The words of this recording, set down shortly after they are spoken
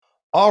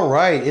All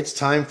right, it's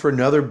time for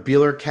another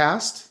Beeler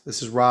cast.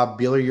 This is Rob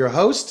Beeler, your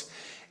host,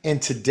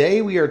 and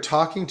today we are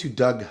talking to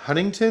Doug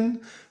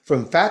Huntington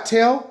from Fat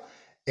Tail,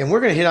 and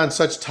we're going to hit on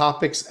such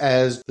topics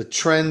as the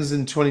trends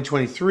in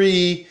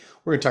 2023.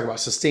 We're going to talk about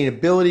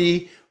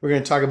sustainability. We're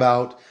going to talk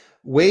about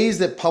ways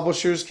that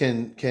publishers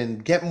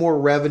can get more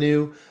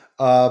revenue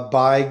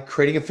by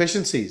creating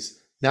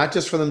efficiencies, not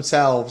just for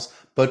themselves,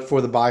 but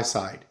for the buy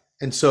side.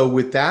 And so,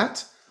 with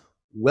that,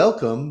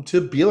 welcome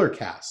to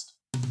Beelercast.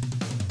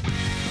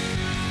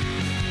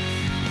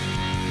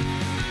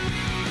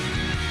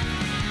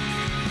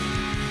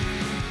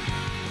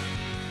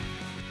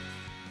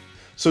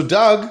 So,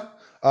 Doug,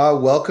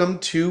 welcome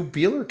to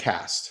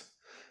Beelercast.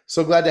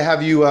 So glad to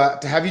have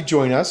you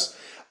join us.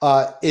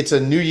 It's a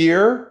new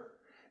year,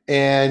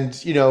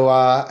 and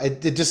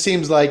it just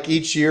seems like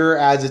each year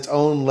adds its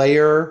own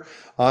layer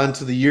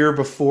onto the year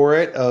before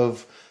it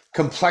of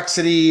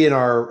complexity in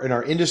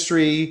our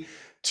industry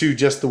to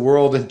just the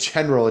world in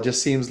general. It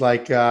just seems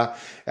like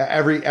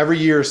every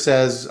year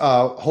says,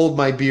 "Hold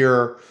my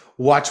beer,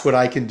 watch what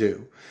I can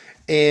do,"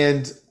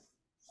 and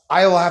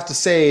I will have to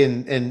say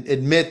and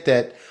admit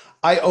that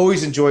I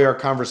always enjoy our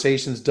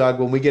conversations, Doug,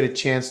 when we get a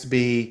chance to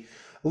be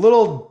a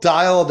little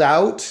dialed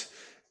out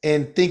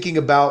and thinking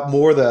about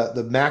more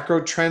the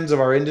macro trends of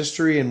our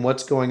industry and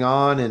what's going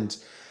on. And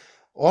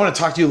I want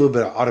to talk to you a little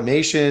bit about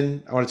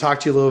automation. I want to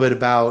talk to you a little bit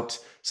about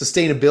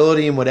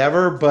sustainability and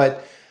whatever.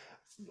 But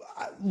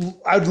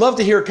I'd love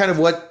to hear kind of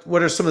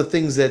what are some of the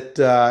things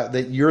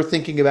that you're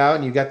thinking about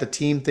and you got the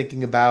team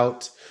thinking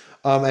about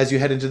as you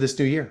head into this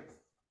new year.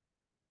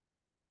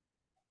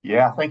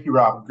 Yeah, thank you,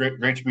 Rob. Great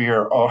to be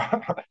here. Oh,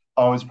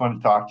 always fun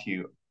to talk to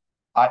you.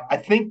 I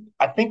think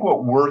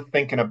what we're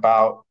thinking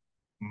about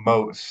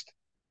most,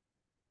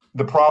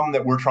 the problem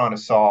that we're trying to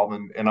solve,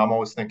 and I'm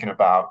always thinking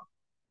about,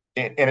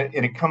 and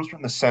it comes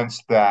from the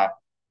sense that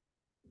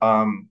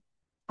um,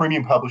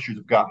 premium publishers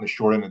have gotten the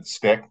short end of the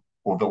stick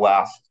over the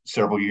last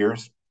several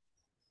years,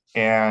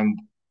 and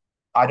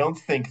I don't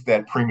think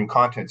that premium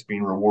content's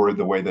being rewarded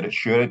the way that it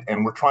should,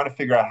 and we're trying to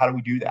figure out how do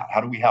we do that?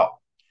 How do we help?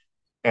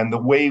 And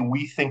the way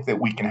we think that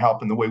we can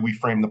help, and the way we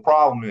frame the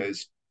problem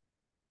is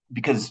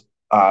because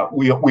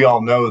we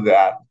all know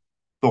that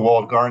the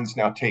walled gardens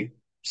now take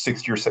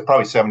 60 or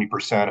probably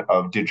 70%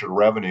 of digital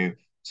revenue.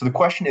 So the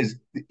question is,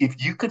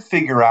 if you could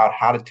figure out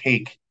how to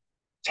take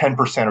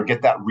 10% or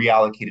get that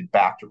reallocated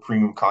back to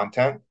premium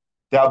content,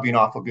 that would be an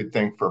awful good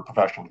thing for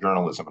professional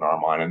journalism in our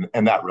mind,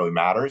 and that really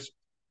matters.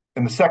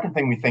 And the second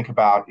thing we think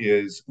about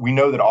is we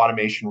know that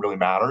automation really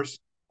matters,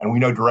 and we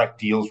know direct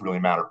deals really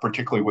matter,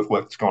 particularly with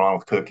what's going on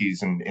with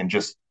cookies and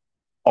just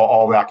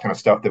all that kind of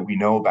stuff that we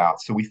know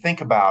about. So we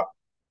think about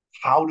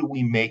how do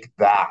we make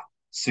that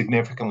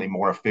significantly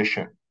more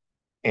efficient,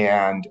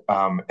 and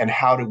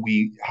how do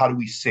we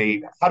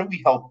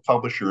help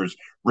publishers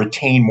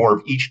retain more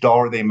of each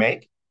dollar they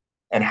make,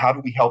 and how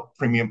do we help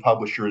premium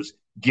publishers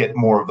get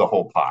more of the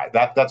whole pie?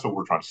 That's what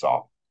we're trying to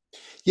solve.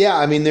 Yeah,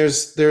 I mean,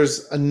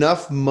 there's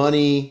enough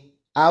money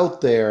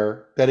out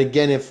there that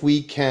again, if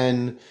we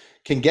can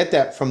get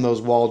that from those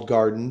walled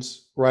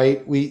gardens,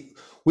 right? We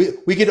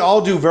could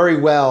all do very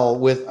well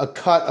with a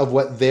cut of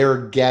what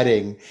they're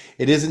getting.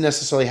 It isn't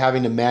necessarily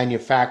having to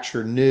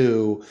manufacture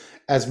new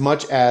as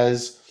much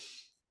as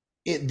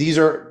these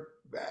are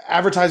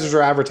advertisers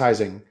are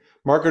advertising,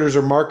 marketers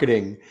are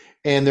marketing,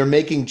 and they're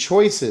making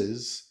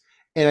choices.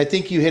 And I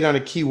think you hit on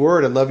a key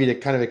word I'd love you to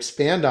kind of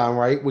expand on,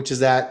 right? Which is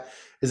that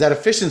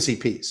efficiency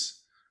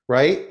piece,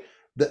 right?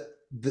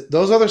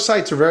 Those other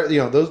sites are very,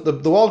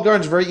 the walled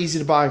gardens are very easy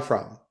to buy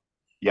from.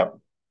 Yep.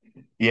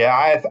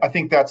 Yeah, I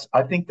think that's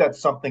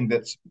something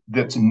that's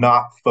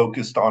not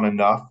focused on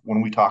enough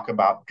when we talk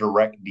about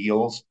direct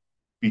deals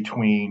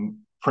between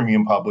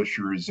premium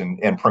publishers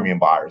and premium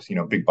buyers,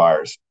 big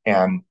buyers.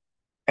 And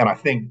I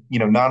think,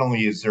 not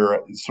only is there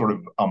sort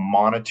of a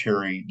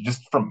monetary,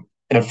 just from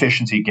an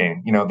efficiency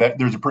gain, that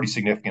there's a pretty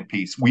significant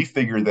piece. We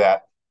figure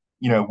that,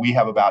 we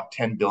have about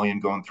 10 billion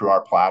going through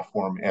our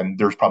platform, and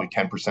there's probably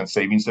 10%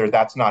 savings there.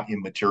 That's not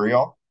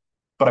immaterial.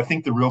 But I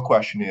think the real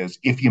question is,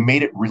 if you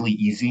made it really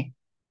easy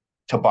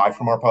to buy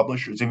from our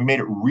publishers, if you made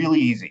it really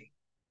easy,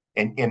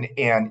 and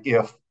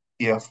if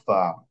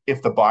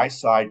the buy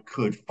side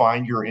could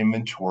find your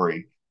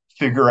inventory,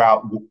 figure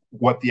out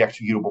what the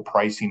executable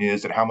pricing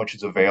is and how much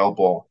is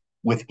available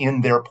within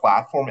their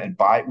platform, and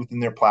buy it within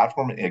their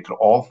platform, and it could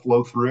all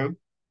flow through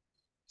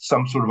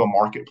some sort of a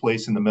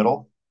marketplace in the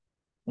middle,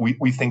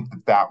 we think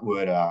that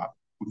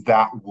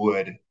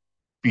would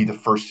be the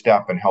first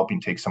step in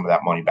helping take some of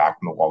that money back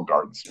from the walled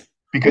gardens, Well,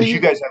 because you you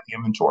guys have the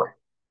inventory.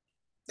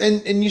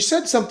 and you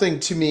said something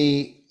to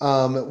me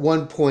at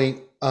one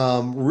point,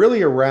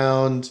 really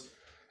around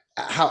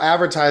how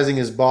advertising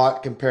is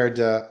bought compared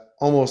to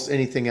almost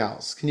anything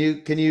else. Can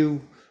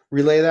you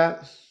relay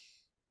that?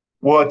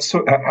 Well,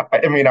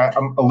 I mean,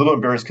 I'm a little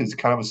embarrassed because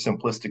it's kind of a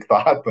simplistic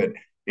thought, but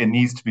it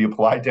needs to be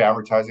applied to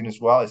advertising as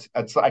well.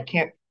 I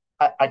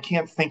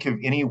can't think of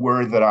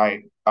anywhere that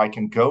I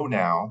can go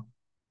now,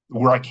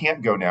 where I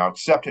can't go now,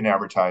 except in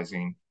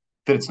advertising,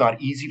 that it's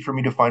not easy for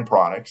me to find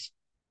products,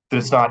 that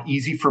it's not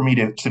easy for me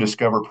to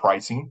discover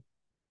pricing,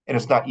 and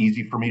it's not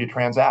easy for me to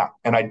transact.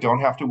 And I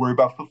don't have to worry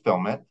about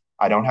fulfillment.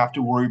 I don't have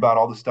to worry about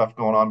all the stuff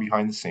going on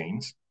behind the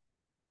scenes.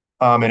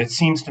 And it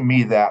seems to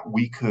me that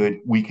we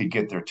could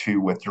get there too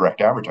with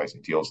direct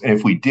advertising deals. And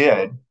if we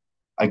did,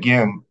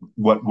 again,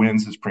 what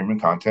wins is premium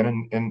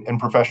content and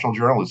professional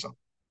journalism.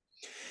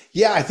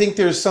 Yeah, I think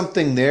there's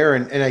something there,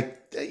 and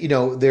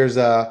there's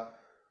a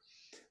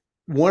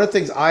one of the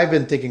things I've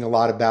been thinking a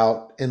lot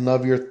about and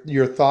love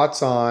your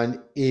thoughts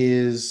on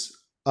is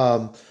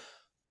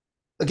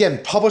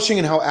again, publishing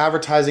and how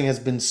advertising has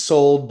been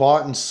sold,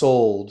 bought and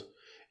sold.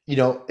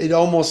 It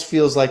almost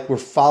feels like we're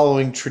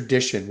following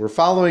tradition. We're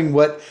following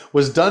what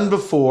was done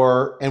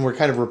before, and we're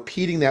kind of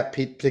repeating that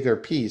particular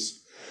piece.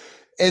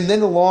 And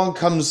then along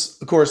comes,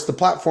 of course, the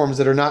platforms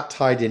that are not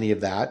tied to any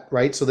of that,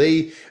 right? So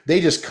they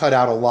just cut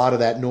out a lot of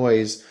that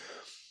noise.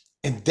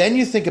 And then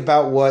you think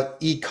about what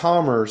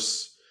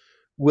e-commerce,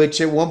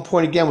 which at one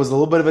point again was a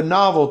little bit of a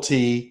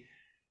novelty,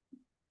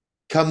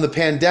 come the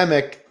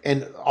pandemic,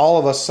 and all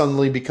of us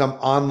suddenly become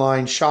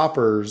online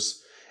shoppers,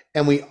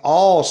 and we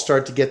all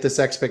start to get this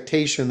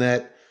expectation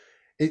that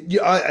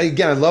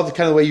again, I love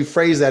kind of the way you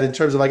phrase that in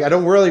terms of like, I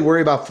don't really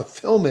worry about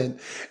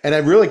fulfillment. And I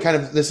really kind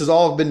of, this has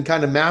all been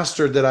kind of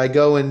mastered that I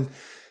go and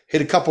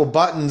hit a couple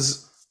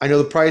buttons. I know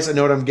the price. I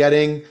know what I'm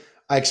getting.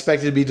 I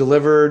expect it to be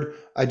delivered.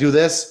 I do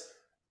this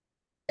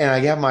and I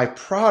have my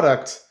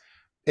product.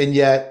 And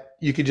yet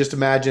you could just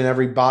imagine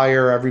every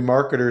buyer, every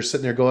marketer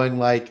sitting there going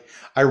like,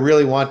 I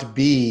really want to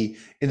be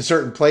in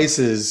certain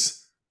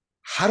places.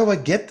 How do I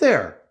get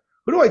there?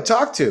 Who do I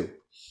talk to?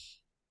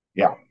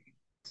 Yeah,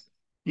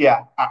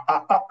 yeah.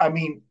 I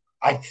mean,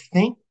 I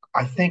think,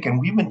 and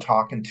we've been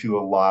talking to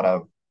a lot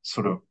of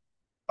sort of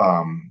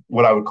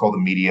what I would call the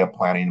media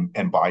planning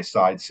and buy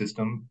side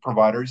system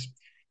providers.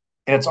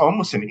 And it's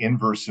almost an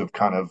inverse of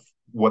kind of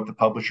what the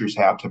publishers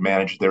have to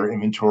manage their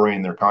inventory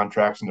and their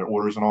contracts and their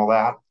orders and all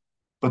that.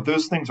 But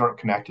those things aren't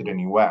connected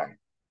anyway.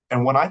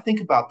 And when I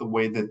think about the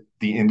way that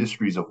the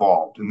industry's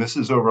evolved, and this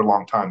is over a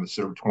long time, this is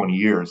over 20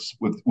 years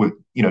with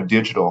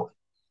digital,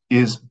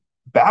 is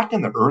back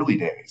in the early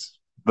days,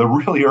 the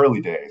really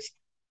early days,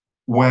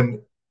 when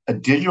a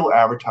digital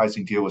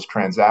advertising deal was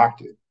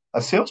transacted,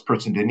 a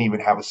salesperson didn't even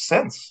have a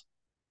sense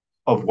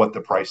of what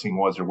the pricing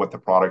was or what the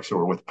products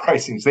or what the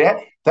pricings they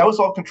had. That was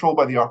all controlled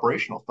by the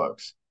operational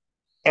folks.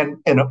 And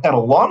a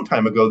long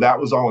time ago, that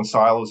was all in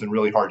silos and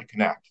really hard to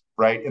connect,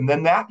 right? And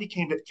then that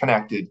became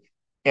connected,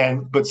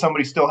 but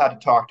somebody still had to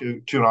talk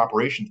to an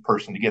operations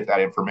person to get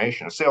that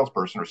information, a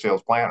salesperson or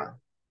sales planner.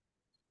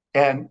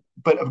 And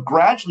but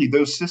gradually,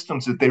 those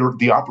systems that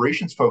the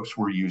operations folks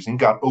were using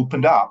got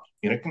opened up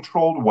in a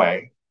controlled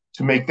way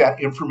to make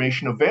that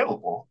information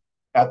available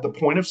at the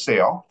point of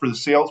sale for the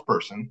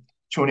salesperson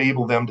to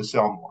enable them to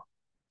sell more.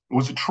 It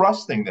was a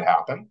trust thing that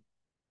happened,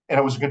 and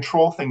it was a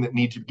control thing that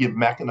needed to get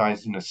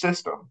mechanized in a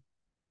system.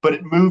 But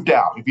it moved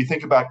out. If you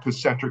think about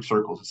concentric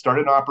circles, it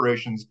started in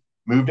operations,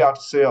 moved out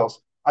to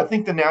sales. I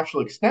think the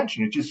natural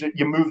extension is just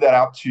you move that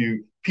out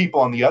to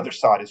people on the other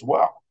side as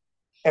well.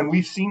 And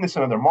we've seen this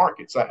in other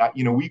markets.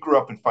 We grew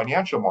up in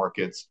financial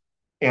markets,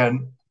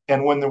 and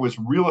when there was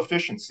real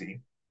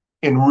efficiency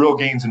in real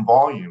gains in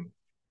volume,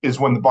 is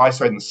when the buy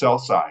side and the sell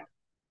side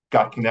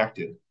got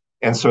connected,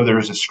 and so there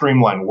is a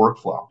streamlined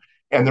workflow.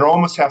 And there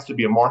almost has to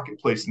be a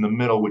marketplace in the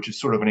middle, which is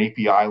sort of an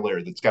API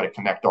layer that's got to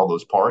connect all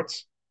those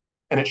parts.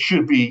 And it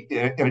should be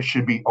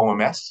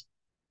OMS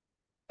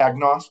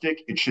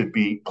agnostic. It should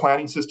be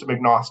planning system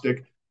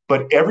agnostic,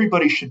 but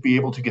everybody should be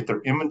able to get their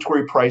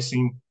inventory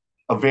pricing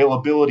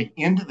availability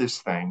into this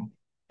thing.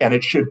 And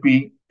it should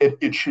be at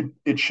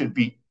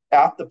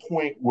the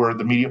point where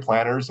the media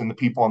planners and the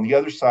people on the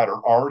other side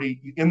are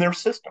already in their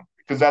system,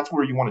 because that's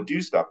where you want to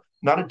do stuff,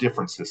 not a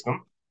different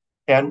system.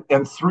 And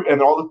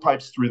all the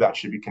pipes through that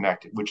should be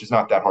connected, which is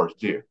not that hard to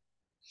do.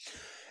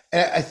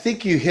 And I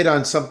think you hit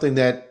on something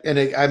that,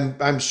 and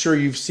I'm sure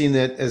you've seen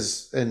that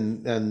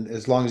and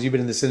as long as you've been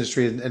in this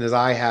industry and as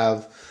I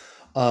have,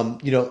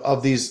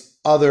 of these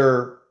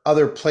other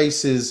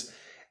places,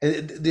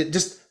 and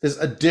just this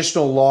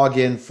additional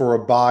login for a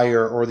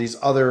buyer or these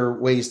other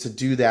ways to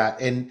do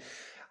that. And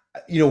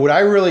what I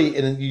really,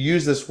 and you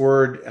use this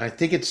word, and I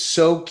think it's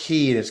so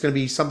key, and it's going to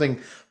be something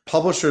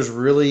publishers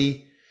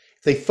really,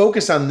 if they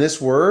focus on this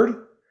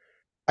word,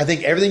 I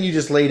think everything you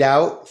just laid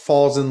out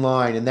falls in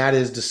line, and that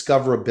is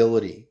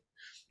discoverability,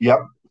 Yep.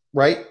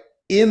 right?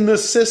 In the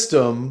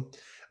system,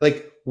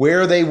 like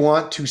where they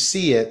want to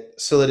see it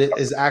so that it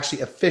is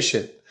actually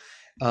efficient.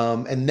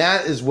 And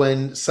that is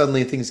when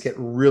suddenly things get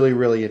really,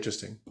 really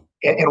interesting.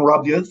 And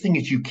Rob, the other thing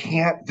is you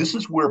can't, this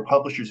is where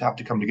publishers have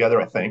to come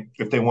together, I think,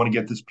 if they want to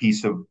get this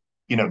piece of,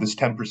 this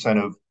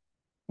 10% of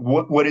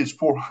what is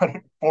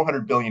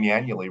 400 billion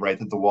annually, right,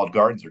 that the walled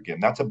gardens are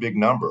getting. That's a big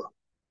number,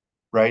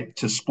 right,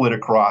 to split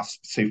across,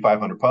 say,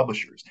 500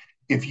 publishers.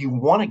 If you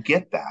want to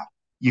get that,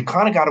 you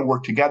kind of got to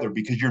work together,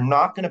 because you're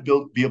not going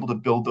to be able to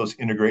build those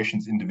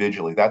integrations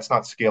individually. That's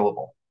not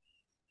scalable.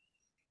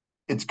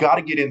 It's got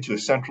to get into a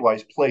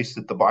centralized place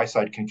that the buy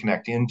side can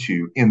connect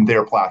into in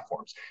their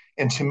platforms.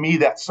 And to me,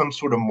 that's some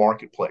sort of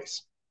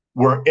marketplace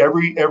where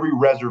every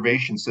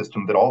reservation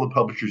system that all the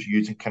publishers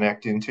use and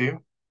connect into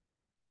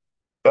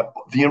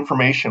the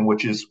information,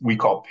 which is we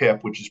call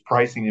PIP, which is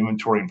pricing,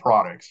 inventory, and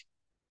products,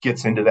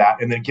 gets into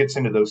that, and then gets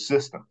into those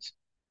systems,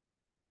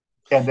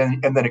 and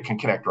then it can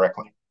connect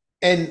directly.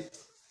 And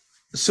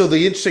so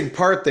the interesting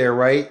part there,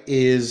 right,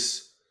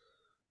 is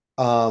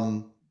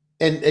um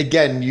and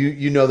again,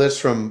 you know this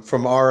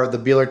from our the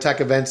Beeler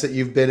Tech events that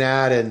you've been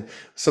at and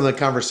some of the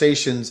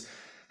conversations,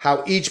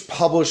 how each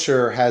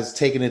publisher has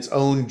taken its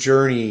own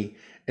journey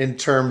in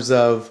terms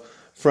of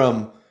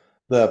from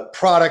the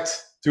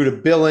product through to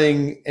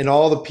billing and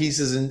all the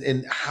pieces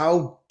and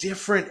how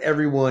different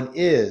everyone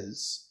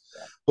is.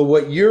 But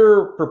what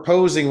you're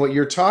proposing, what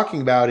you're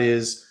talking about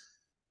is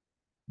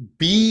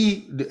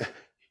be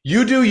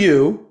you do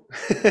you,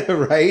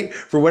 right?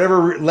 For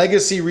whatever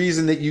legacy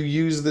reason that you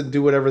use to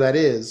do whatever that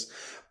is.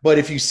 But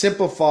if you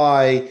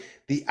simplify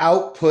the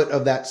output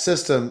of that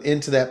system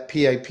into that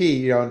PIP,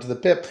 into the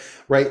PIP,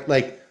 right?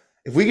 Like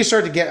if we can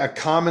start to get a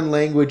common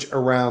language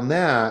around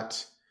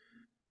that,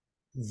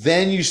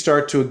 then you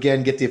start to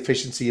again get the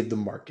efficiency of the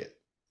market.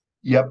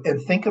 Yep.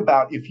 And think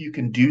about if you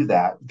can do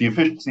that, the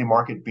efficiency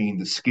market being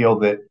the scale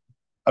that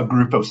a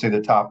group of, say,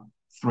 the top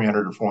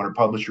 300 or 400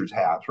 publishers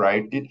has,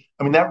 right?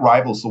 I mean, that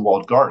rivals the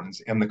walled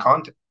gardens, and the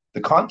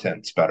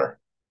content's better,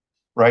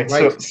 right?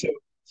 So, Right. so,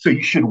 so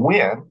you should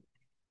win.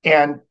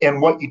 And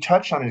what you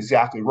touched on is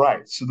exactly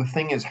right. So the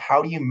thing is,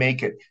 how do you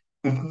make it?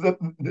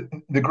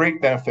 The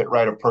great benefit,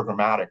 right, of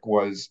programmatic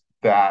was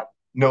that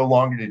no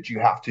longer did you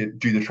have to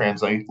do the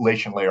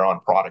translation layer on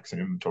products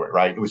and inventory,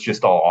 right? It was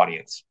just all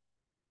audience,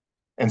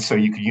 and so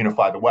you could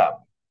unify the web.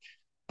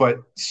 But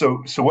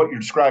so what you're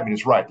describing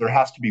is right. There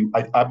has to be,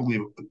 I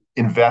believe,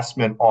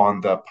 investment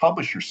on the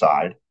publisher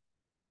side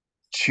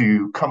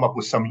to come up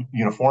with some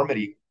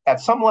uniformity at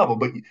some level.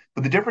 But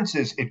the difference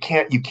is you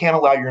can't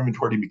allow your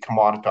inventory to be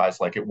commoditized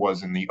like it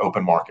was in the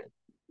open market,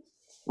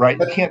 right?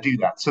 You can't do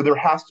that. So there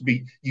has to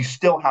be, you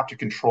still have to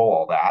control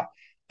all that.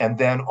 And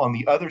then on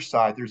the other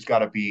side, there's got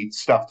to be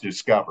stuff to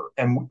discover.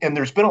 And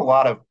there's been a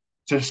lot of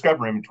to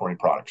discover inventory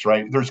products,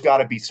 right? There's got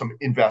to be some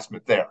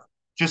investment there,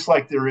 just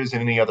like there is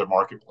in any other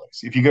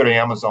marketplace. If you go to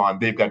Amazon,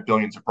 they've got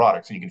billions of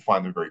products and you can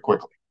find them very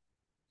quickly.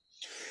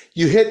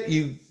 You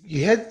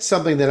hit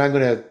something that I'm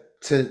going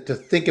to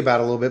think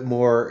about a little bit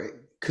more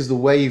because the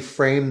way you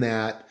frame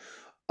that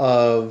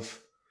of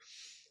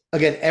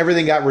again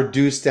everything got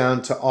reduced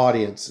down to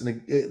audience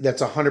and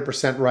that's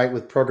 100% right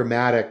with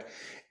programmatic.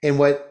 And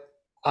what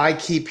I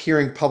keep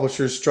hearing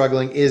publishers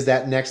struggling is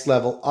that next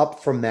level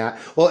up from that.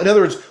 Well, in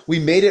other words, we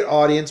made it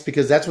audience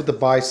because that's what the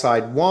buy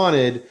side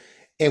wanted,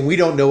 and we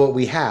don't know what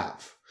we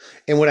have.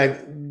 And when I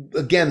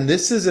again,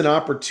 this is an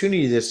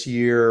opportunity this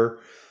year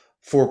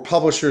for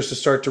publishers to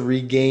start to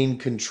regain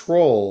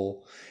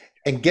control.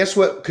 And guess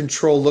what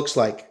control looks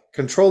like?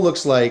 Control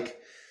looks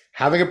like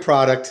having a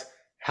product,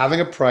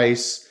 having a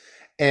price,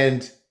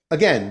 and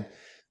again,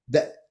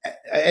 that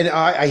and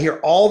I hear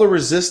all the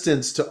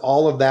resistance to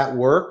all of that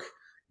work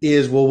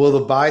is, well, will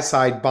the buy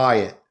side buy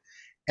it?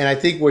 And I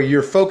think where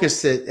your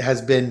focus has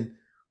been,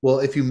 well,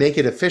 if you make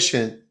it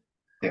efficient,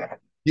 Yeah.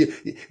 you,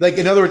 like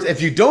in other words,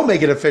 if you don't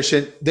make it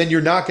efficient, then you're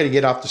not going to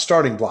get off the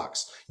starting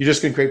blocks. You're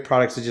just going to create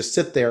products that just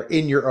sit there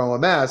in your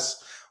OMS.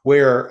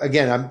 Where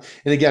again,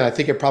 I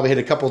think I probably hit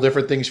a couple of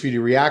different things for you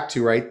to react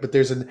to, right? But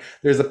there's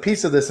a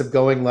piece of this of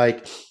going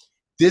like,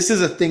 this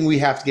is a thing we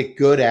have to get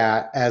good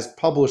at as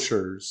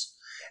publishers,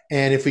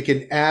 and if we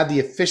can add the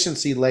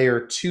efficiency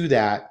layer to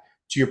that,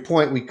 to your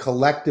point, we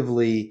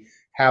collectively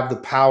have the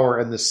power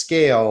and the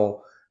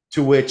scale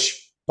to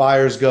which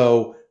buyers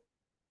go,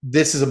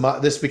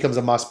 this becomes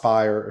a must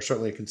buy or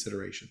certainly a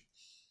consideration.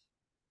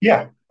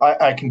 Yeah.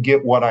 I can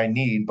get what I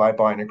need by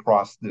buying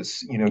across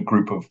this,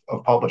 group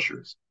of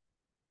publishers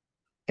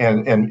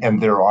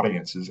and their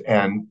audiences.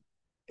 And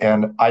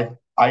I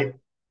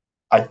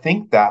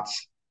think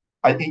that's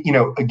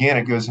again,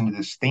 it goes into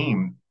this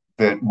theme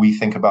that we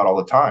think about all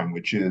the time,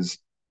 which is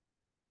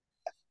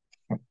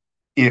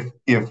if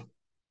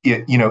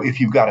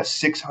you've got a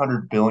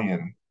 600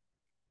 billion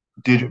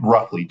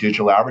roughly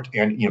digital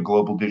and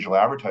global digital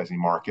advertising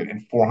market,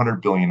 and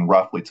 400 billion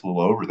roughly, it's a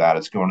little over that,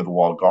 it's going to the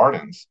walled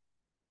gardens.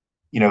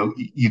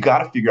 You got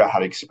to figure out how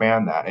to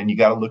expand that, and you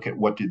got to look at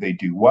what do they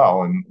do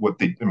well, and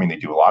they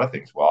do a lot of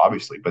things well,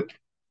 obviously, but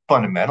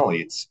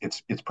fundamentally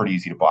it's pretty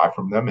easy to buy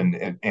from them,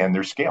 and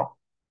their scale,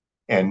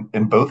 and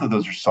both of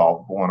those are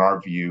solvable in our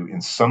view in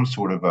some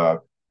sort of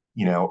a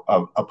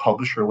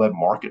publisher led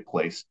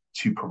marketplace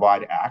to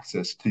provide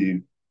access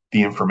to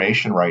the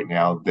information right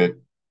now that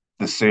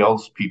the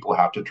sales people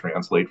have to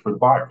translate for the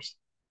buyers.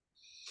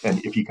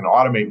 And if you can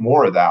automate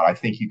more of that, I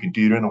think you can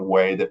do it in a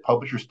way that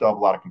publishers still have a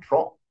lot of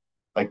control.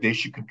 Like they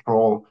should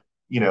control,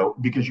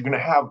 because you're going to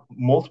have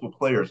multiple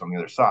players on the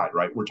other side,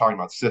 right? We're talking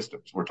about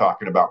systems. We're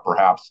talking about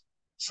perhaps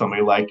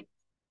somebody like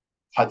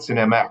Hudson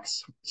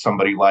MX,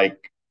 somebody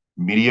like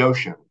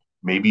Mediaocean,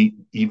 maybe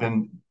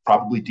even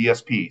probably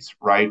DSPs,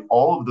 right?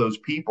 All of those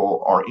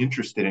people are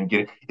interested in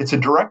getting, it's a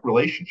direct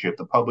relationship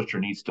the publisher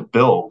needs to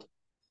build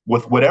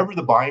with whatever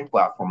the buying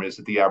platform is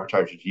that the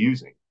advertiser is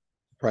using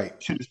Right.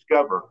 to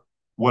discover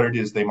what it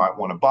is they might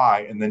want to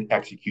buy and then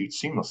execute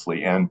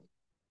seamlessly. And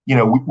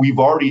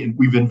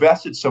we've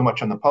invested so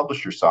much on the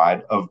publisher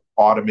side of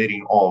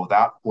automating all of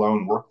that flow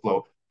and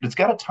workflow, but it's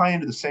got to tie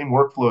into the same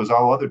workflow as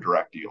all other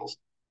direct deals.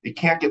 It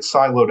can't get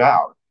siloed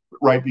out,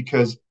 right?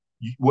 Because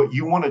what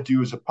you want to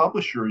do as a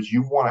publisher is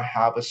you want to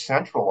have a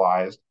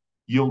centralized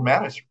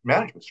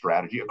management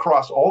strategy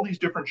across all these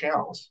different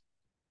channels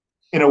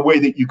in a way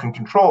that you can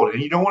control it.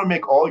 And you don't want to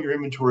make all your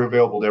inventory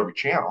available to every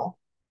channel.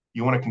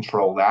 You want to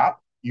control that.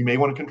 You may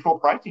want to control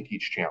pricing to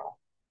each channel,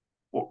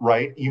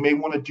 right? You may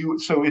want to do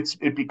it so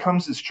it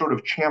becomes this sort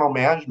of channel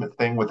management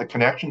thing with a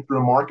connection through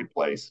a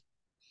marketplace,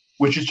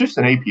 which is just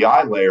an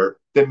API layer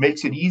that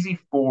makes it easy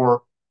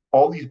for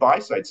all these buy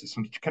side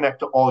systems to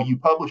connect to all you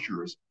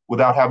publishers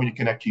without having to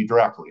connect to you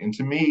directly. And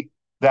to me,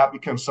 that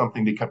becomes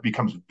something that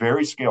becomes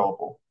very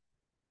scalable.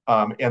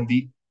 And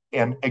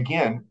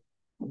again,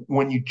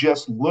 when you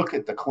just look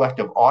at the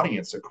collective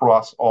audience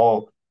across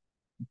all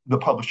the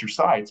publisher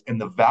sites and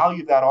the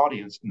value of that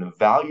audience and the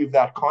value of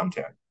that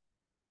content,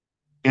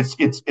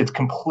 it's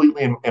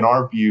completely in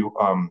our view,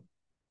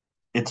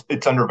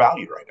 it's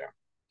undervalued right now.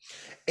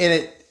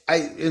 And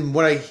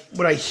what I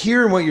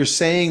hear and what you're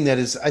saying that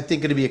is, I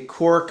think, going to be a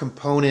core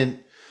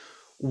component,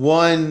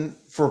 one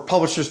for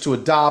publishers to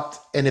adopt,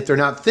 and if they're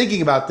not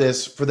thinking about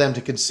this, for them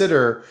to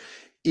consider,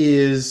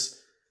 is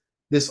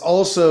this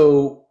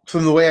also,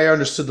 from the way I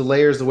understood the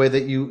layers, the way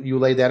that you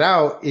laid that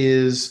out,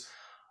 is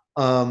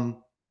I'm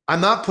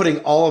not putting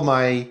all of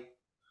my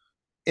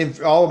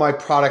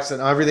products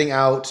and everything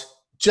out.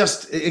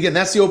 Just again,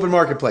 that's the open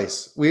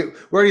marketplace. We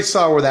already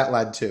saw where that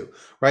led to,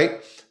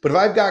 right? But if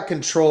I've got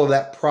control of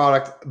that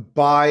product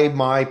by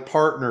my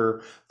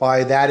partner,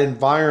 by that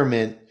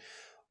environment,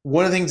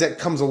 one of the things that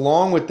comes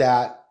along with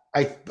that,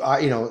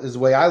 is the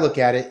way I look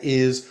at it,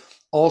 is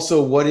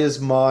also what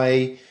is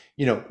my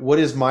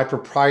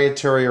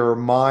proprietary or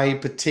my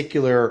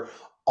particular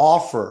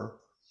offer,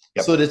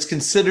 yep, so that it's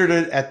considered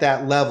at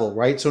that level,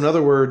 right? So in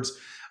other words,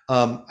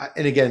 and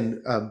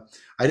again,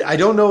 I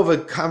don't know of a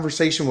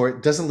conversation where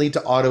it doesn't lead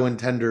to auto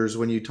intenders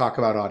when you talk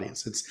about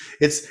audience.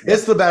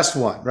 It's the best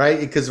one,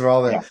 right? Because of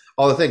all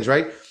the things,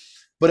 right?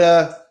 But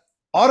a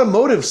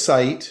automotive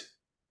site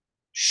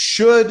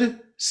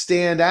should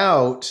stand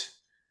out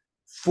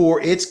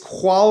for its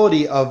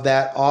quality of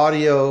that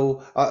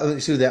auto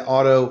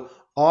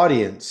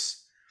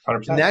audience.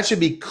 100%. And that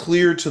should be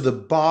clear to the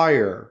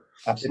buyer.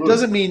 Absolutely. It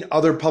doesn't mean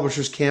other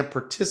publishers can't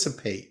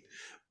participate,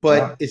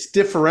 but it's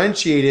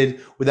differentiated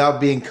without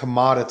being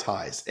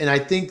commoditized. And I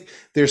think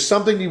there's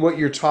something to what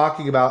you're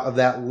talking about of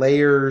that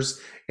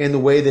layers and the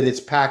way that it's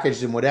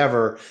packaged and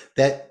whatever,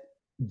 that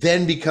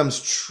then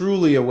becomes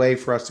truly a way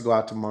for us to go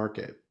out to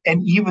market.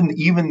 And even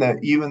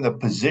the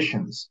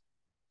positions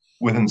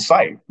within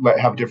site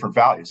have different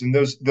values, and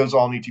those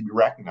all need to be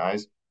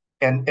recognized.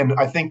 And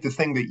I think the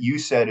thing that you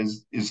said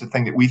is the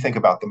thing that we think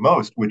about the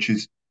most, which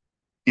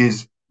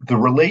is the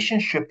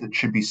relationship that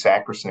should be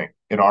sacrosanct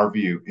in our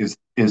view is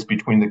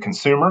between the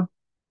consumer,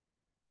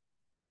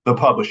 the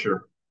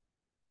publisher,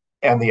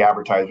 and the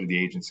advertiser,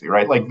 the agency,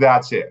 right? Like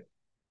that's it.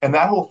 And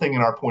that whole thing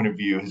in our point of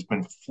view has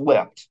been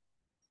flipped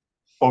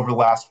over the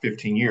last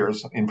 15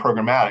 years in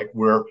programmatic,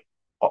 where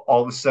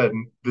all of a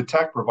sudden the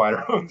tech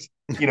provider owns,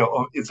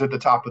 is at the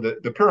top of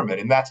the pyramid.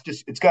 And that's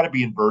just, it's got to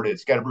be inverted.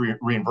 It's got to be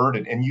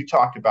reinverted. And you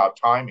talked about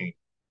timing.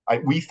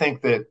 We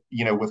think that,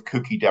 with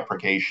cookie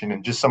deprecation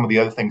and just some of the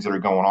other things that are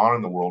going on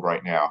in the world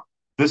right now,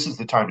 this is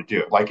the time to do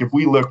it. Like if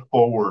we look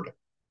forward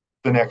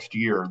the next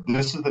year,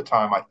 this is the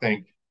time. I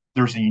think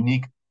there's a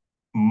unique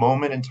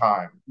moment in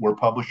time where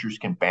publishers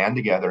can band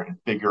together and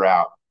figure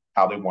out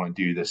how they want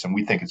to do this. And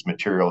we think it's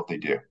material if they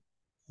do.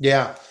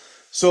 Yeah.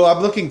 So I'm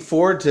looking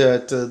forward to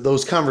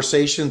those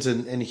conversations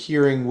and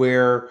hearing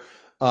where,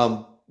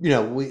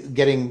 we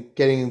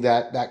getting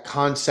that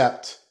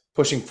concept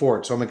pushing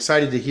forward. So I'm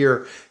excited to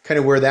hear kind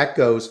of where that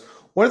goes.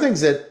 One of the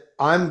things that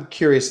I'm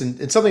curious,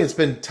 and something that's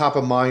been top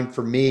of mind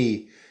for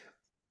me,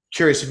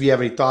 curious if you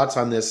have any thoughts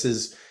on this,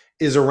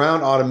 is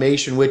around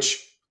automation,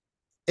 which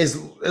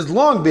has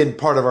long been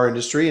part of our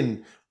industry,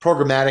 and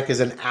programmatic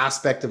is an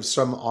aspect of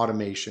some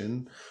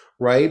automation,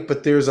 right?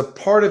 But there's a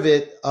part of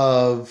it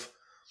of,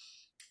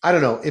 I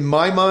don't know, in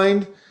my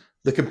mind,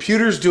 the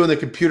computer's doing the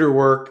computer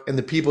work and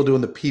the people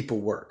doing the people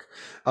work.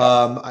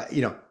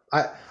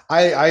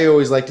 I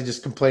always like to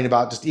just complain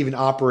about just even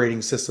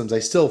operating systems. I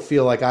still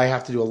feel like I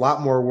have to do a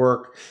lot more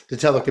work to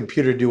tell the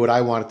computer to do what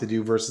I want it to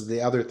do versus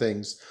the other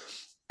things.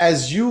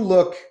 As you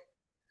look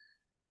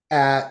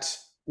at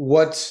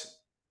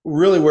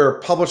where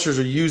publishers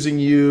are using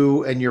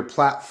you and your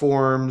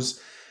platforms,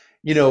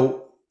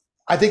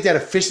 I think that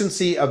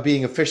efficiency of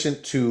being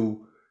efficient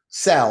to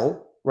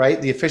sell,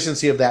 right? The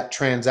efficiency of that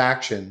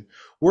transaction.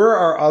 Where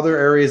are other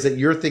areas that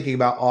you're thinking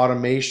about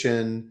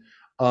automation,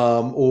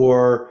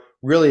 or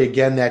really,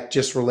 again, that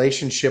just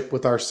relationship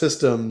with our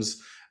systems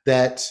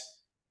that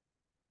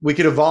we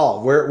could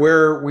evolve,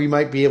 where we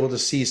might be able to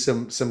see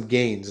some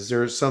gains? Is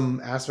there some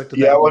aspect of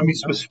that? Yeah, well, I mean,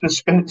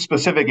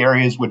 specific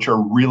areas which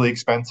are really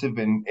expensive,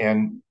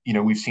 and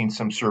we've seen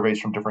some surveys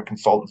from different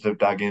consultants that have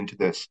dug into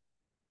this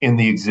in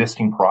the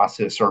existing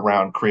process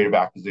around creative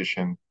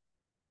acquisition,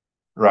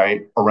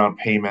 right? Around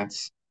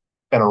payments,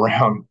 and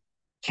around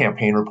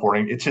campaign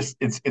reporting.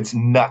 It's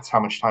nuts how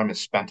much time is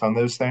spent on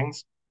those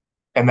things.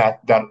 And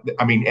that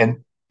I mean,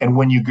 and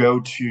when you go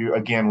to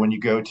again, when you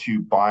go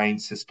to buying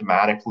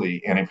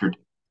systematically, and if you're,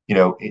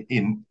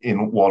 in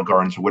walled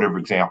gardens or whatever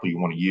example you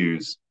want to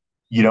use,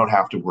 you don't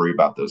have to worry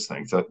about those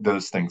things.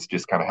 Those things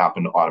just kind of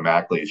happen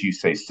automatically. As you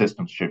say,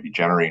 systems should be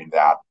generating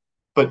that,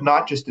 but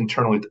not just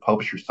internally at the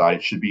publisher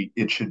side.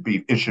 It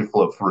should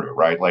flow through,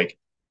 right? Like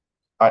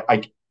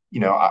I you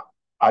know,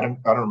 I don't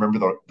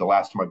remember the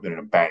last time I've been in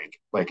a bank.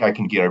 Like I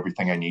can get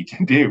everything I need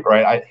to do,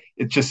 right?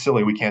 It's just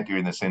silly we can't do it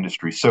in this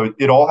industry. So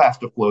it all has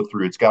to flow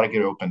through. It's got to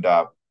get opened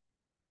up.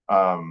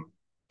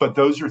 But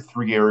those are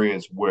three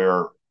areas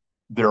where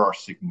there are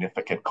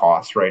significant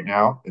costs right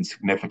now and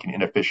significant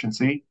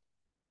inefficiency.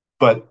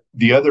 But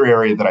the other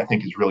area that I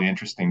think is really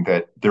interesting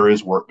that there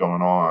is work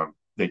going on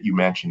that you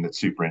mentioned that's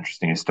super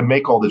interesting is to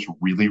make all this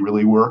really,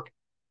 really work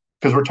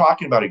because we're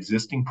talking about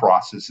existing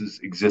processes,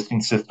 existing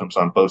systems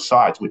on both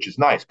sides, which is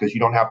nice because you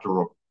don't have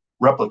to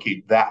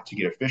replicate that to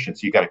get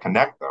efficiency. You got to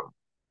connect them.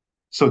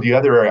 So the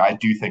other area I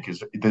do think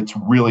is that's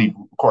really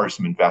requires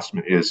some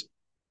investment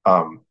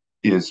um,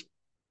 is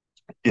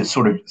is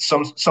sort of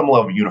some level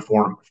of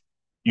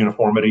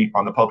uniformity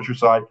on the publisher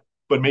side,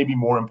 but maybe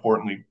more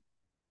importantly,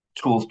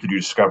 tools to do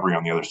discovery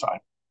on the other side.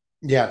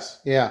 Yes,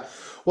 yeah.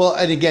 Well,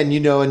 and again,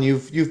 and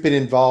you've been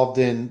involved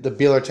in the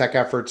Beeler Tech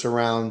efforts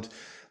around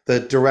the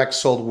direct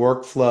sold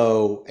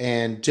workflow,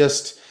 and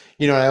just,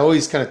 I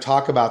always kind of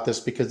talk about this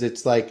because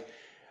it's like,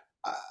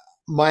 uh,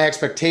 my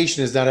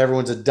expectation is not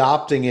everyone's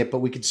adopting it, but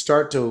we could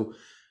start to,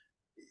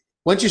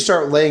 once you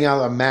start laying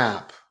out a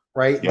map,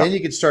 right? Yeah, Then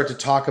you can start to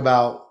talk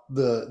about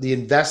the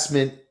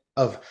investment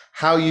of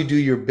how you do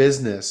your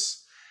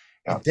business.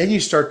 yeah, And then you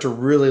start to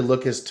really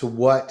look as to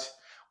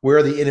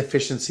where the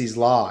inefficiencies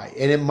lie.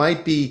 And it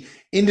might be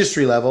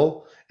industry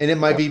level and it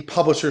might yeah, be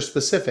publisher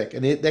specific.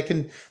 And that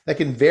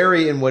can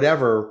vary in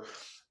whatever.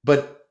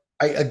 But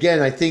I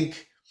think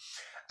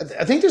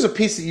there's a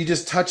piece that you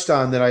just touched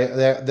on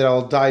that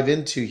I'll dive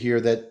into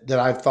here that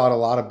I've thought a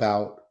lot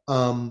about.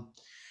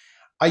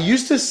 I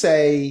used to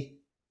say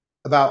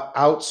about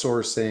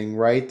outsourcing,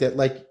 right? That,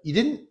 like,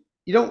 you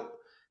don't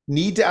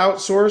need to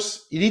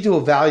outsource. You need to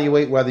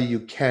evaluate whether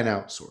you can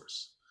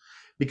outsource.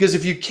 Because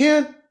if you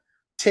can't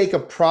take a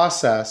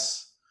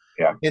process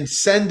yeah. and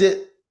send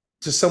it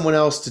to someone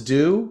else to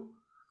do,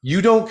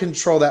 you don't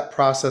control that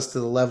process to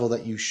the level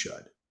that you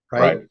should,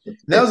 right? Right. And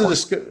That's a that great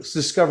was a point.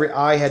 discovery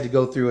I had to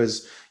go through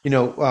as,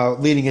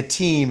 leading a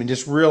team, and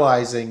just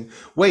realizing,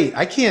 wait,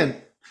 I can't.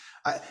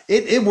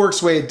 It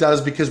works the way it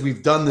does because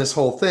we've done this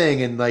whole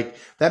thing, and like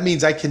that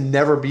means I can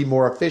never be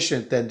more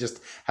efficient than just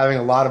having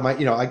a lot of my,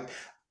 I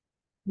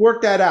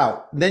work that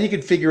out. And then you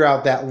can figure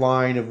out that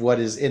line of what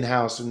is in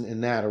house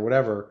and that or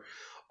whatever.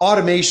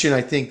 Automation,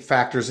 I think,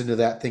 factors into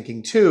that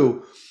thinking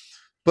too.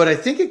 But I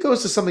think it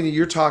goes to something that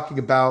you're talking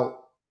about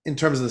in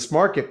terms of this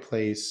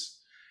marketplace,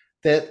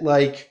 that,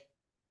 like,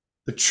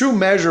 the true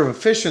measure of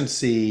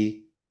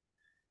efficiency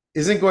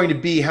isn't going to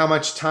be how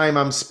much time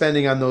I'm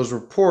spending on those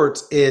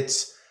reports.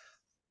 It's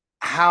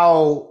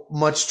how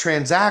much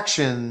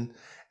transaction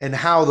and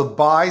how the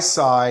buy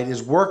side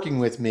is working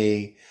with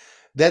me.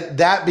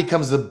 That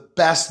becomes the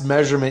best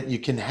measurement you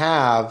can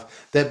have,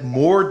 that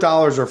more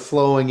dollars are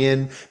flowing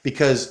in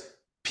because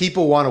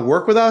people want to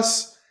work with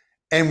us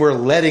and we're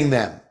letting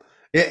them.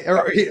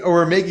 Or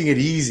we're making it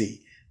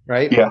easy,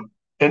 right? Yeah.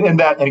 And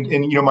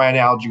my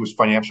analogy was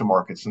financial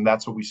markets, and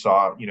that's what we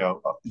saw,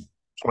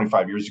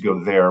 25 years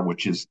ago there,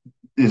 which is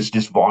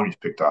just volumes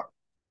picked up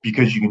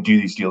because you can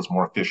do these deals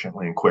more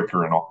efficiently and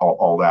quicker and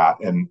all that.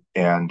 And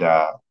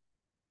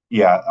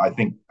yeah, I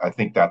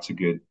think that's a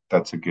good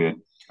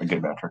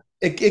metric.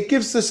 It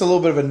gives us a little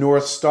bit of a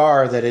North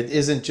Star, that it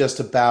isn't just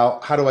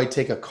about how do I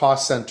take a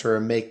cost center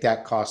and make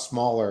that cost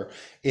smaller.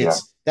 Yeah.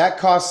 It's that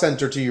cost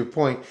center, to your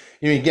point.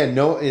 Again,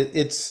 no,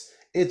 it's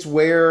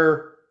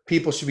where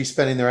people should be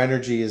spending their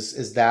energy,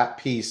 is that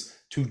piece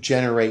to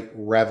generate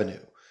revenue.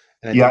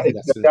 And I Yeah, think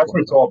that's an that's what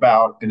important it's part. all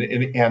about.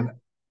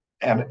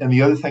 And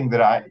the other thing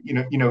that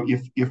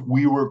if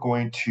we were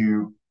going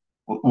to,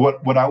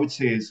 what I would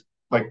say is,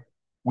 like,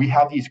 we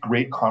have these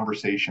great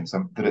conversations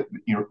that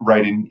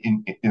right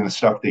in the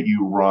stuff that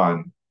you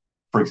run,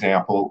 for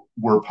example,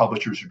 where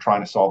publishers are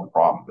trying to solve the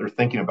problem. They're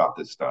thinking about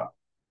this stuff.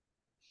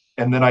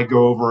 And then I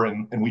go over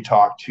and we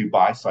talk to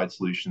buy side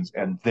solutions,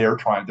 and they're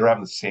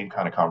having the same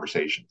kind of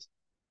conversations.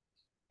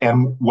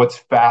 And what's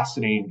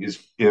fascinating is,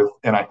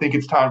 and I think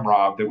it's time,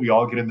 Rob, that we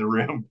all get in the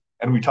room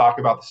and we talk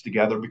about this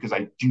together, because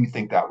I do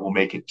think that will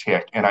make it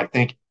tick. And I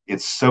think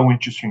it's so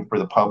interesting for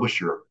the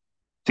publisher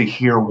to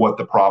hear what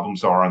the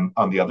problems are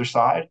on the other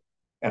side,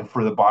 and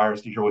for the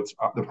buyers to hear what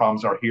the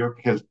problems are here,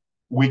 because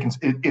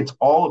it's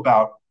all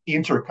about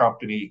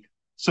intercompany.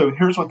 So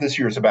here's what this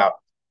year is about.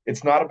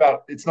 It's not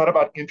about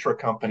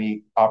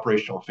intracompany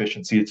operational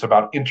efficiency. It's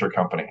about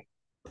intercompany.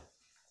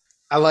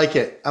 I like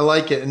it. I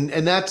like it.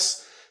 And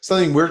that's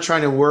something we're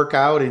trying to work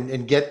out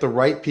and get the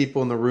right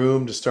people in the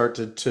room to start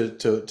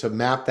to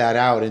map that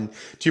out. And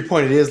to your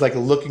point, it is like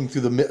looking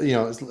through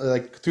it's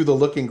like through the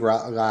looking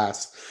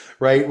glass,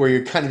 right? Where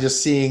you're kind of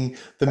just seeing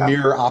the Yeah.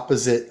 mirror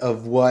opposite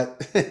of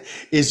what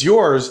is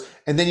yours.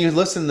 And then you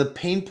listen, the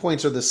pain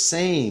points are the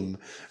same,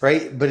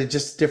 right? But it's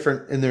just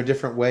different in their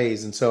different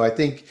ways. And so I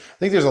think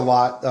there's a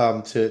lot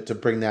to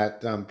bring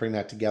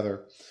that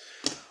together.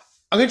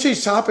 I'm going to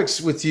change topics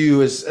with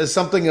you as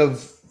something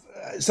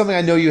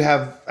I know you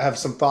have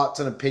some thoughts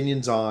and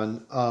opinions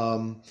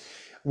on,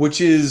 which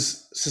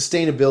is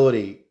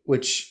sustainability,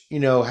 which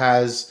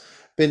has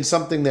been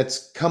something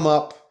that's come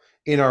up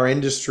in our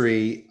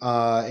industry,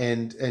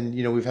 and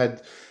we've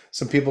had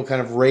some people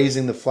kind of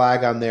raising the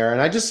flag on there,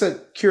 and I just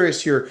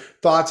curious your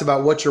thoughts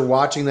about what you're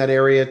watching that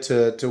area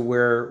to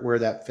where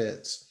that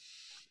fits.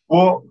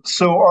 Well,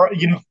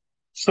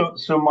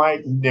 so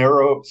my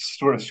narrow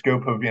sort of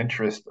scope of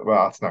interest,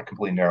 well, it's not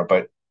completely narrow,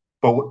 but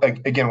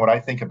again, what I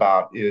think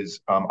about is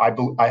I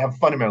have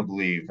fundamentally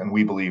believe, and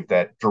we believe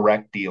that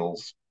direct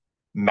deals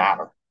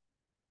matter,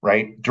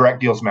 right? Direct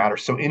deals matter.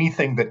 So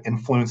anything that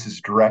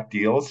influences direct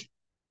deals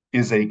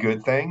is a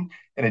good thing,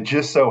 and it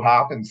just so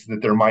happens that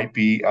there might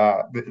be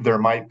a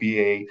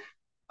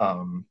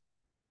an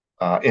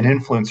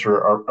influencer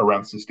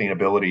around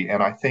sustainability.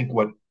 And I think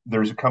what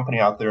there's a company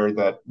out there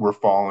that we're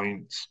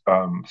following,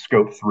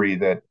 Scope Three,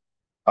 that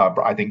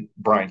I think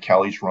Brian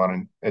Kelly's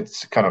running.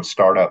 It's kind of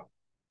startup,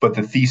 but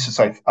the thesis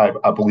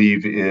I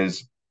believe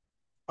is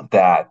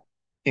that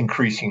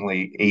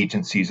increasingly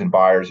agencies and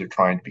buyers are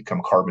trying to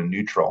become carbon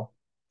neutral,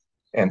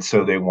 and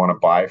so they want to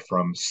buy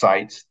from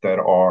sites that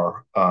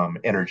are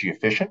energy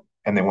efficient,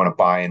 and they want to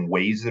buy in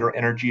ways that are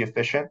energy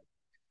efficient.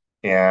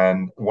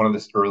 And one of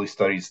the early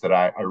studies that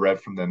I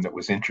read from them that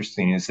was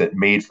interesting is that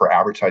made for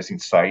advertising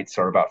sites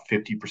are about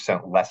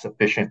 50% less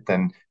efficient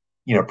than,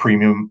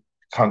 premium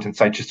content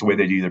sites, just the way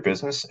they do their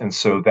business. And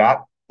so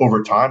that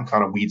over time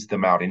kind of weeds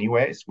them out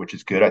anyways, which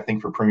is good, I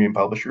think, for premium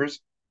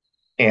publishers.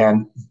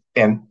 And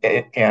and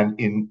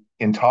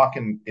in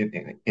talking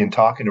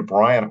to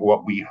Brian,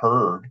 what we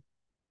heard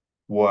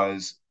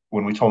was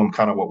when we told him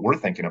kind of what we're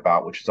thinking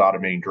about, which is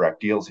automating direct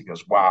deals. He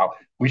goes, "Wow,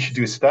 we should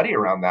do a study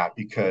around that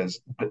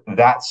because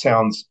that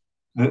sounds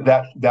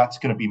that's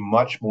going to be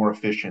much more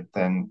efficient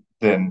than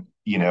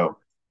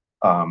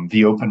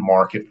the open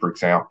market, for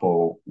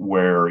example,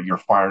 where you're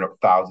firing up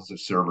thousands of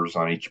servers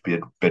on each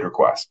bid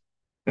request."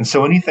 And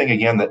so anything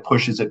again that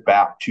pushes it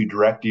back to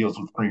direct deals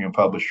with premium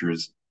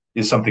publishers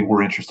is something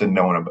we're interested in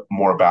knowing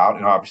more about.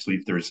 And obviously,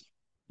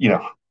 you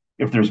know,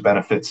 if there's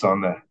benefits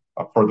on the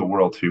for the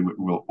world too,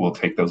 we'll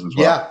take those as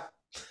well. Yeah,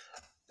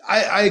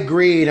 I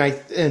agree,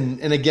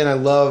 and again, I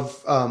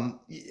love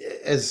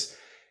as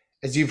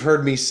as you've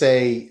heard me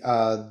say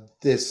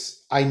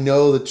this. I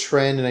know the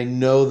trend, and I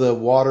know the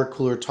water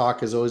cooler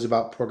talk is always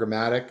about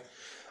programmatic.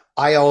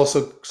 I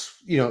also,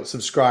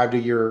 subscribe to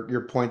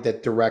your point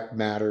that direct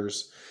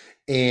matters,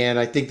 and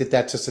I think that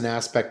that's just an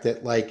aspect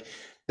that like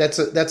that's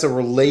a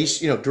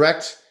relation.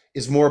 Direct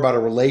is more about a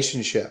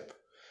relationship.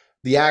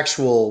 The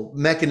actual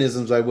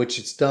mechanisms by which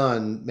it's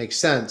done makes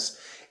sense.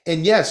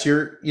 And yes,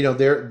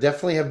 there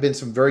definitely have been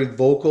some very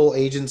vocal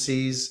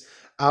agencies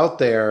out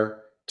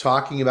there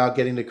talking about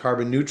getting to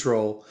carbon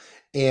neutral.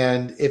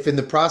 And if in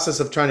the process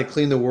of trying to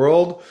clean the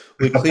world,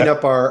 we clean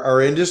up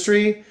our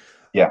industry,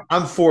 Yeah,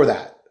 I'm for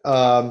that.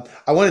 I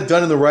want it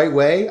done in the right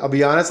way. I'll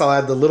be honest. I'll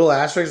add the little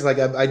asterisks. Like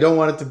I don't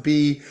want it to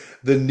be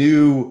the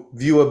new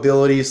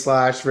viewability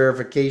slash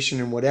verification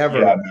and yeah,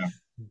 whatever,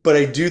 but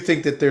I do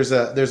think that there's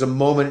a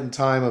moment in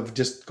time of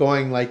just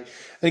going like,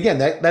 and again,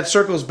 that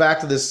circles back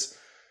to this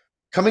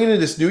coming into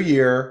this new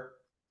year.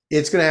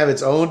 It's going to have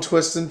its own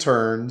twists and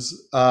turns.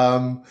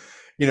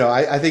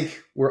 I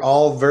think we're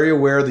all very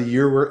aware of the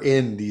year we're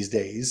in these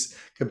days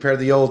compared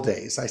to the old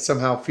days. I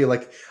somehow feel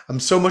like I'm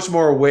so much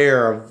more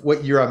aware of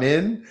what year I'm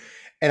in,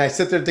 and I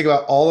sit there and think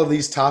about all of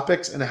these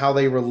topics and how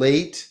they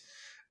relate,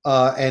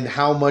 and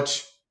how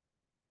much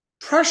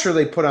pressure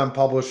they put on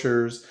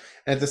publishers,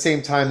 and at the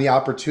same time the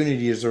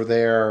opportunities are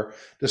there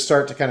to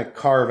start to kind of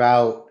carve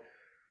out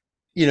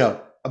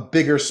a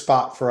bigger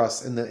spot for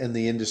us in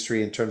the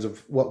industry in terms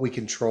of what we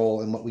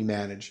control and what we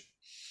manage.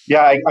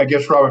 yeah. I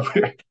guess,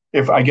 Robert,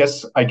 if I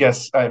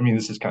mean,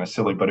 this is kind of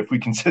silly, but if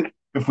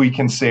we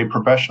can say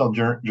professional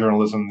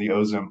journalism, the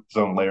ozone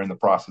layer in the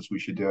process, we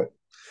should do it.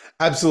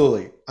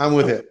 Absolutely, I'm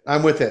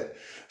with it.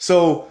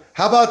 So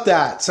how about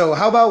that? So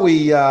how about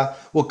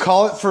we'll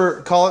call it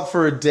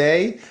for a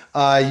day.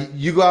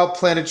 You go out,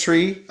 plant a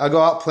tree, I'll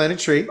go out, plant a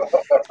tree,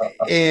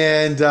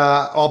 and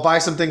I'll buy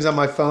some things on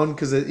my phone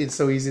because it's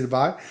so easy to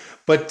buy.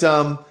 But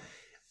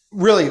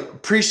really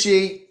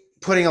appreciate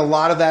putting a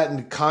lot of that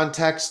into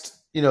context.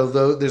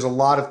 Though there's a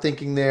lot of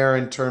thinking there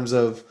in terms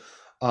of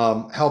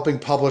helping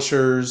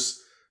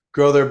publishers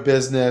grow their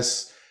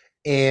business,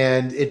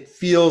 and it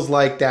feels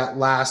like that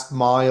last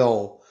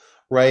mile,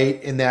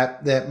 right? In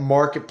that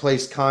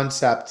marketplace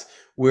concept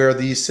where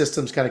these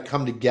systems kind of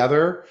come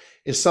together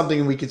is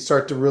something we could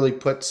start to really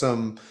put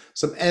some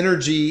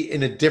energy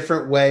in a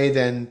different way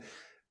than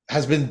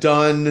has been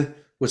done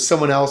with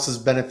someone else's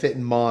benefit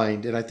in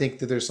mind. And I think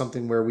that there's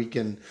something where we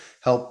can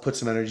help put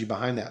some energy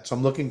behind that. So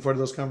I'm looking forward to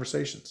those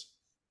conversations.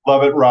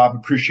 Love it, Rob.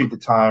 Appreciate the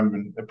time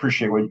and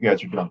appreciate what you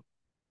guys are doing.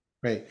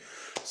 Great.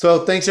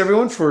 So thanks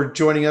everyone for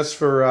joining us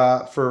for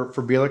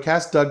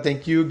BeelerCast. Doug,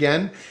 thank you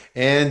again,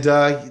 and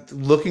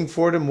looking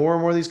forward to more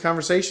and more of these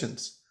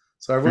conversations.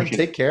 So everyone,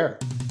 Appreciate it. take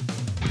care.